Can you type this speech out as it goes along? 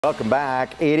Welcome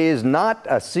back. It is not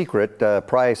a secret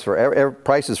prices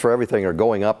for everything are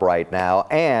going up right now,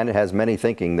 and it has many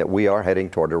thinking that we are heading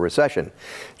toward a recession.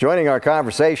 Joining our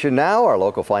conversation now, our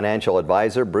local financial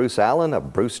advisor, Bruce Allen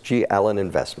of Bruce G. Allen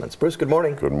Investments. Bruce, good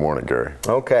morning. Good morning, Gary.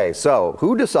 Okay, so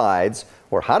who decides,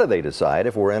 or how do they decide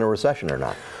if we're in a recession or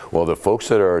not? Well, the folks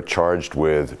that are charged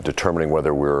with determining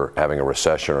whether we're having a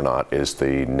recession or not is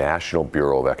the National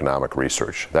Bureau of Economic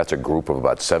Research. That's a group of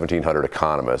about 1,700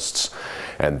 economists,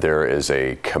 and there is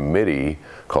a committee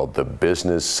called the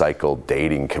Business Cycle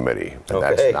Dating Committee. And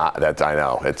okay. I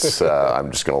know, it's,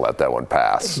 I'm just going to let that one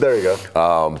pass. There you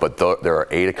go. But there are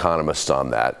 8 economists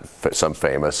on that, some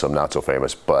famous, some not so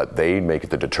famous, but they make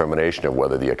the determination of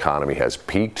whether the economy has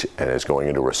peaked and is going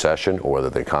into recession or whether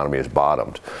the economy has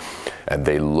bottomed. And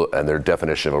their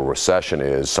definition of a recession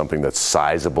is something that's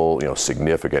sizable,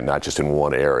 significant, not just in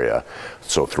one area.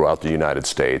 So throughout the United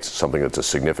States, something that's a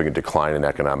significant decline in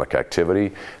economic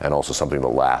activity, and also something that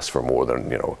lasts for more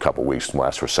than a couple weeks,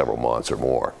 lasts for several months or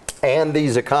more. And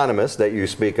these economists that you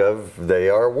speak of, they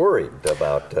are worried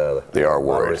about a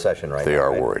recession right now. They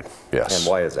are worried, yes. And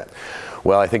why is that?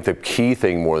 Well, I think the key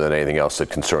thing more than anything else that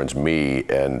concerns me,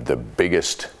 and the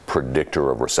biggest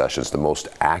predictor of recessions, the most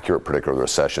accurate predictor of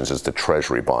recessions, is the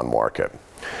Treasury bond market.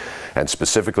 And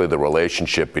specifically the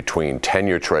relationship between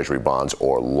 10-year Treasury bonds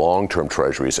or long-term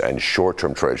Treasuries and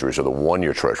short-term Treasuries, or the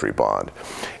 1-year Treasury bond.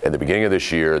 In the beginning of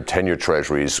this year, 10-year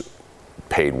Treasuries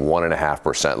paid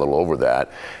 1.5%, a little over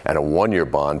that, and a 1-year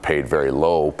bond paid very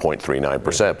low,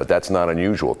 0.39%, but that's not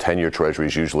unusual. 10-year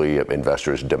Treasuries, usually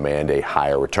investors demand a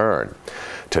higher return.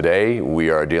 Today, we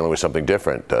are dealing with something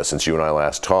different. Since you and I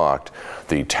last talked,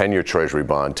 the 10-year Treasury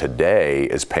bond today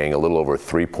is paying a little over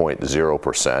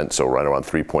 3.0%, so right around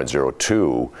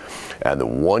 3.02, and the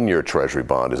 1-year Treasury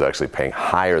bond is actually paying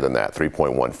higher than that,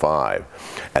 3.15,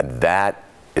 and that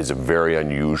is a very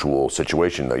unusual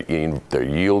situation. The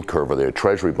yield curve of the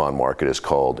Treasury bond market is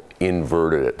called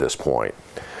inverted at this point.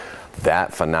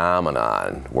 That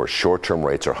phenomenon, where short-term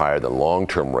rates are higher than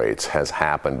long-term rates, has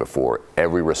happened before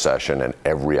every recession and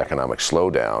every economic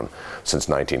slowdown since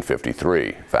 1953.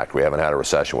 In fact, we haven't had a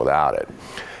recession without it.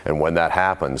 And when that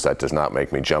happens, that does not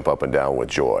make me jump up and down with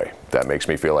joy. That makes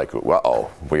me feel like, uh-oh,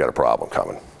 we got a problem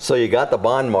coming. So you got the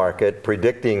bond market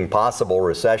predicting possible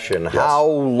recession. Yes. How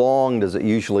long does it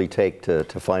usually take to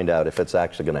find out if it's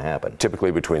actually going to happen? Typically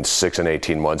between 6 and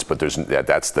 18 months, but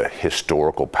that's the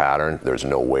historical pattern. There's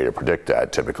no way to predict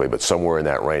that typically, but somewhere in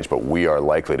that range. But we are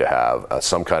likely to have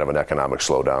some kind of an economic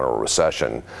slowdown or a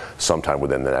recession sometime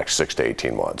within the next 6 to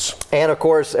 18 months. And of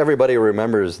course, everybody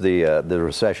remembers the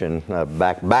recession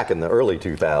back in the early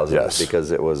 2000s, yes,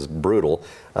 because it was brutal.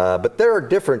 But there are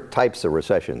different types of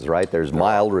recessions, right? There's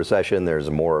mild recession, there's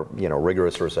a more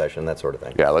rigorous recession, that sort of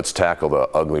thing. Yeah, let's tackle the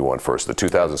ugly one first. The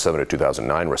 2007 to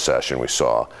 2009 recession, we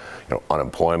saw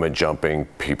unemployment jumping,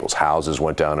 people's houses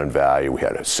went down in value, we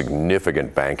had a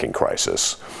significant banking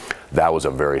crisis. That was a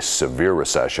very severe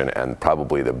recession, and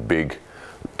probably the big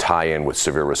tie-in with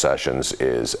severe recessions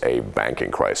is a banking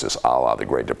crisis, a la the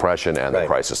Great Depression and the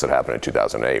crisis that happened in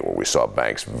 2008, where we saw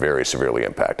banks very severely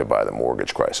impacted by the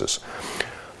mortgage crisis.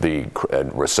 The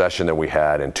recession that we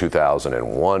had in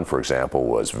 2001, for example,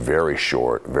 was very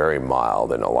short, very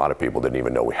mild, and a lot of people didn't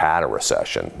even know we had a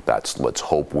recession. Let's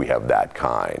hope we have that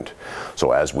kind.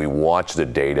 So as we watch the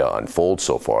data unfold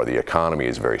so far, the economy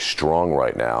is very strong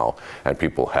right now, and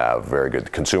people have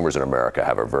consumers in America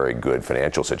have a very good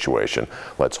financial situation.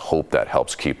 Let's hope that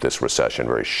helps keep this recession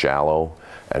very shallow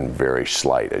and very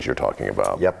slight, as you're talking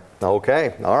about. Yep.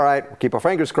 Okay. All right. Keep our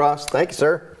fingers crossed. Thank you,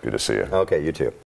 sir. Good to see you. Okay, you too.